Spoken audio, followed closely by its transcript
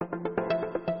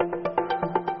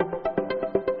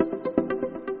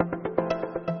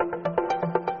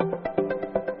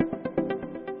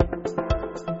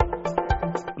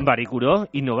Barikuro,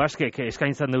 Innovaskek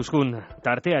eskaintzan dauzkun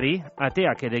tarteari,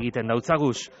 ateak edegiten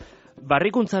dautzaguz.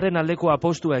 Barrikuntzaren aldeko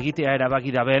apostua egitea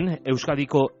erabaki daben,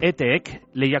 Euskadiko eteek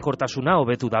lehiakortasuna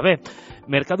hobetu dabe.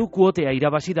 Merkadu kuotea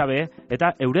irabazi dabe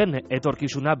eta euren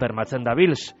etorkizuna bermatzen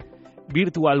dabilz.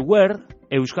 Virtualware,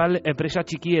 Euskal enpresa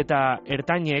txiki eta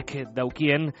ertainek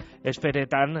daukien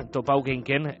esperetan topau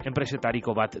geinken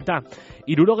enpresetariko bat da.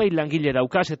 60 langile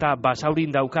daukaz eta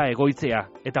Basaurin dauka egoitzea,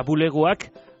 eta bulegoak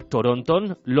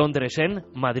Toronton, Londresen,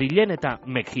 Madrilen eta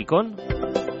Mexikon.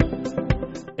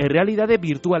 Errealitate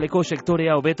virtualeko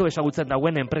sektorea hobeto ezagutzen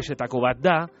dauen enpresetako bat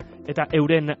da, eta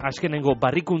euren azkenengo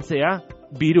barrikuntzea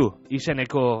biru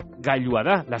izeneko gailua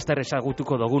da, laster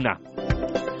ezagutuko duguna.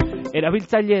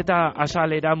 Erabiltzaile eta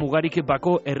azalera mugarik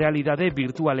bako errealitate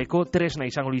virtualeko tresna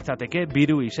izango litzateke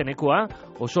biru izenekoa,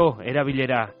 oso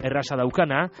erabilera erraza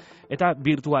daukana, eta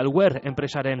Virtualware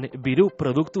enpresaren biru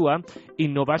produktua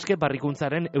Innovaske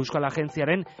barrikuntzaren Euskal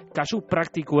Agentziaren kasu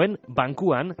praktikoen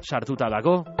bankuan sartuta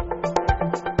dago.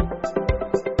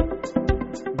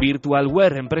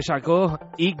 Virtualware enpresako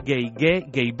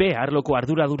I+G+b-ren arloko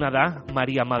arduraduna da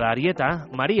Madarieta.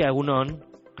 Maria, egunon.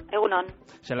 Egunon.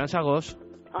 Zelan zagoz?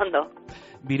 Ondo.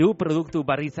 Biru produktu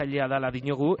barritzailea dala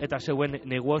dinogu eta zeuen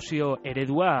negozio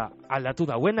eredua aldatu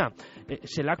dauena.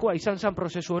 Zelakoa izan zen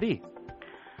prozesu hori?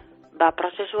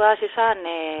 Prozesua izan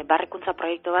barrikuntza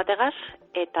proiektu bat egaz,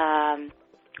 eta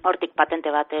hortik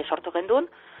patente bat sortu gendun.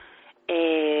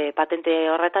 Patente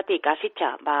horretatik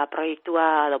hasitza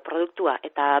proiektua edo produktua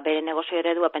eta bere negozio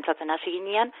eredua pentsatzen hasi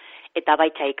ginean, eta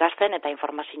baitza ikasten eta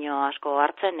informazio asko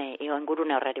hartzen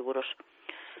ingurune horreri buruz.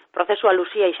 Prozesua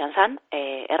luzia izan zen,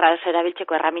 erraz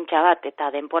erabiltzeko erramintza bat eta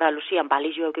denpora luzian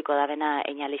balizio eukiko dabena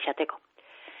einalizateko.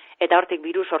 Eta hortik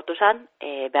biru sortu zen,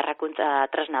 berrikuntza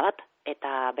tresna bat,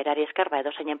 eta berari esker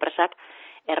edozein enpresak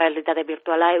errealitate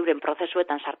virtuala euren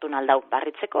prozesuetan sartu naldau,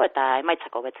 barritzeko eta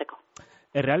emaitzako betzeko.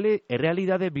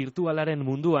 Errealitate virtualaren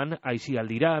munduan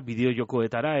aisialdira,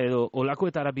 bideojokoetara edo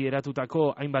olakoetara bideratutako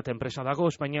hainbat enpresa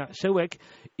dagoz, baina zeuek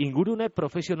ingurune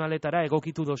profesionaletara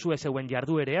egokitu dozue zeuen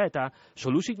jarduerea eta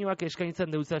soluzioak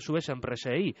eskaintzen deutza zuez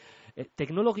enpresei.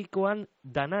 Teknologikoan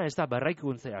dana ez da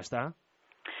berrikuntzea, ez da?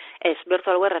 Ez,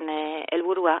 Virtualwareen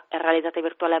helburua errealitate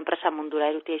virtuala enpresa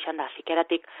mundura erutia izan da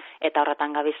zikeratik eta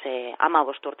horretan gabiz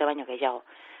 15 urte baino gehiago.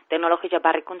 Teknologia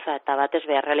barrikuntza eta batez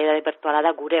be errealitate virtuala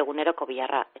da gure eguneroko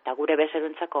biharra eta gure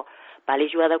bezeruntzako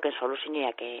balizioa dauken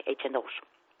soluzioak eitzen dugu.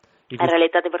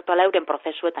 Errealitate virtuala euren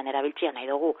prozesuetan erabiltzea nahi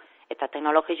dugu eta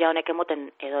teknologia honek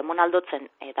emoten edo emon aldotzen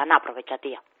dana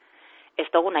aprobetxatia.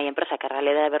 Ez dugu nahi enpresak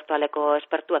errealitate virtualeko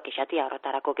espertuak izatia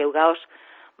horretarako geugaoz,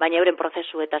 baina euren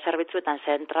prozesu eta zerbitzuetan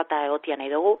zentrata egotia nahi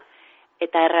dugu,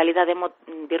 eta errealitate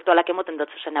virtualak emoten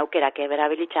dutzuzen aukerak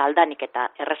berabilitza aldanik eta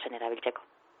errezen erabiltzeko.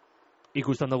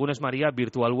 Ikusten dugunez, Maria,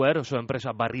 Virtualware oso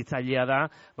enpresa barritzailea da,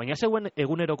 baina zeuen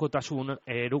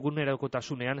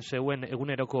egunerokotasunean, zeuen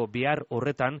eguneroko bihar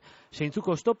horretan, zeintzuk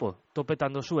oztopo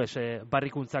topetan dozu ez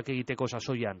barrikuntzak egiteko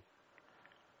sasoian?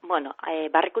 Bueno,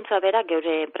 barrikuntza bera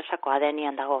geure enpresako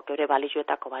ADN-ean dago, geure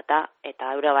balizioetako bata,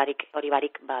 eta hori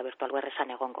barik Virtualware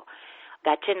esan egongo.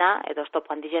 Gatxena, edo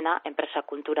oztopo handizena, enpresa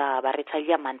kultura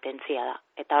barritzailea mantentzia da.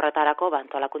 Eta horretarako,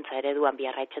 antolakuntza ereduan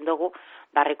biarraitzen dugu,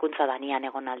 barrikuntza danian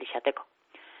egon aldizateko.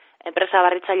 Enpresa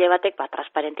barritzaile batek,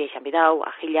 transparentia izan bidau,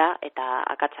 agila eta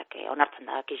akatzak onartzen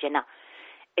da dakizena.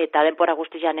 Eta denpora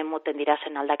guztian emoten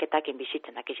dirazen aldaketak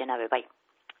inbizitzen dakizena bebai.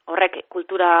 Horrek,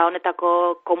 kultura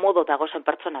honetako komodo dagozen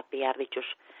pertsonak bihar dituz.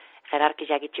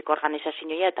 Jerarkia gitxiko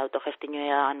organizazioa eta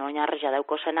autogestinoa oinarria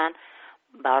dauko zenan,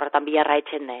 horretan biharra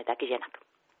etxen dakizenak.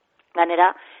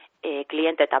 Ganera,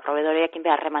 kliente eta proveedoreekin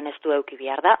beharreman ez du euki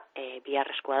bihar da,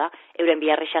 biharrezkoa da, euren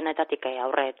biharrizanetatik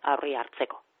aurri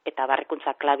hartzeko. Eta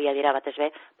barrikuntza klabia dira batez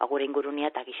be, gure ingurunia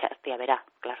eta gizartea bera,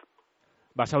 klaro.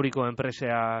 Basauriko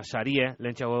enpresea sarie,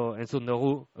 lehentxago entzun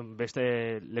dugu,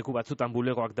 beste leku batzutan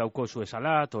bulegoak dauko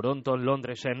zuezala, Toronton,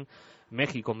 Londresen,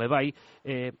 Mexikon bebai.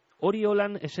 Hori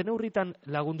holan, zen aurritan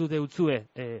lagundu deutzue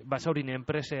Basaurin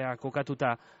enpresea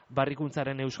kokatuta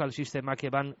barrikuntzaren euskal sistemak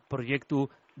eban proiektu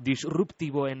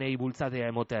disruptiboenei bultzadea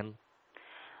emoten?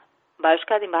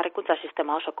 Euskadin barrikuntza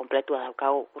sistema oso kompletua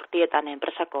daukagu. Urtietan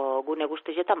enpresako gune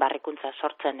guztietan barrikuntza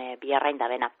sortzen biharrain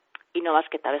dabena.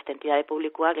 Innovaske eta beste entidade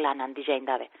publikoak lan handizain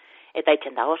dabe. Eta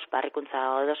itzen dagoz, barrikuntza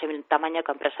edozein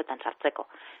tamainako enpresetan sartzeko.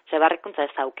 Ze barrikuntza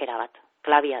ez da aukera bat,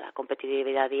 klabia da,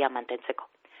 kompetitibidadia mantentzeko.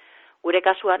 Gure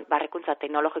kasuan, barrikuntza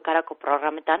teknologikarako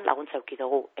programetan laguntza eduki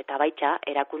dugu, eta baitza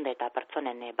erakunde eta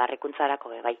pertsonen barrikuntzarako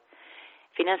bebai.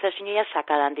 Finanzazioa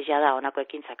sakada handia da honako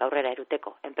ekintzak aurrera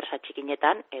eruteko, enpresa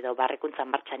txikinetan edo barrikuntza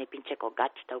martxan ipintzeko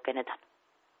gatz daukenetan.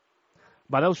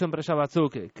 Badauz enpresa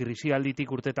batzuk, krisialditik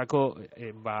urtetako,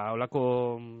 olako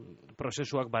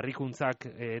prozesuak, barrikuntzak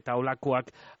eta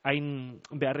olakoak hain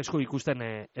beharrezko ikusten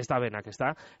ez da benak, ez da?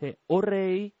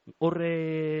 Horrei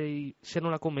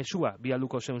zenolako mesua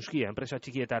bialduko zeunzkia, enpresa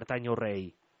txiki eta ertain horrei?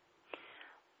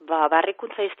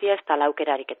 Barrikuntza iztia ez da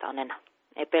laukerarik eta honena.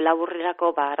 Epe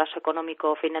laburrerako arazo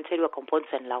ekonomiko finantzerua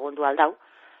konpontzen lagundu aldau,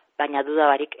 baina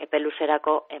dudabarik epe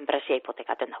luzerako enpresia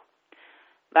hipotekaten dau.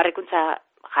 Barrikuntza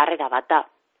jarrera bat da,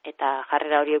 eta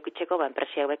jarrera hori eukitzeko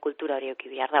enpresia kultura hori euki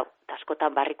behar dau. Eta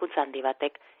askotan barrikuntza handi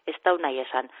batek ez dau nahi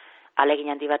esan alegin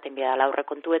handi baten behar dela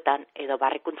aurrekontuetan edo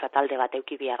barrikuntza talde bat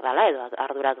euki behar dela edo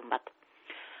arduradun bat.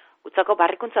 Utzako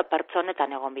barrikuntza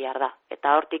pertsonetan egon behar da,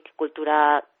 eta hortik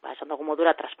kultura, esan dugu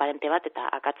modura, transparente bat, eta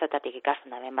akatzetatik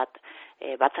ikasten da ben bat,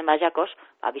 batzen jakoz,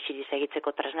 biziriz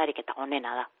egitzeko tresnarik eta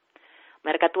honena da.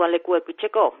 Merkatuan leku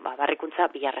ekutzeko, barrikuntza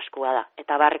biharrezkoa da,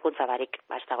 eta barrikuntza barik,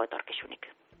 ez dago etorkizunik.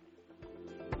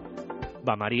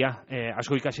 Maria,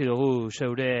 asko ikasi dugu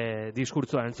zeure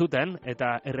diskurtsoa entzuten,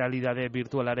 eta errealitate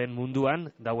virtualaren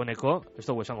munduan, daueneko, ez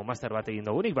dugu esango master bat egin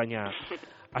dugunik, baina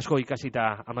asko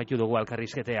ikasita amaitu dugu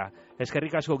alkarrizketea.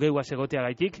 Eskerrik asko geuaz egotea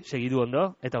gaitik, segidu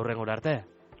ondo, eta hurrengora arte.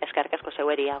 Eskerrik asko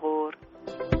zeueri, agur.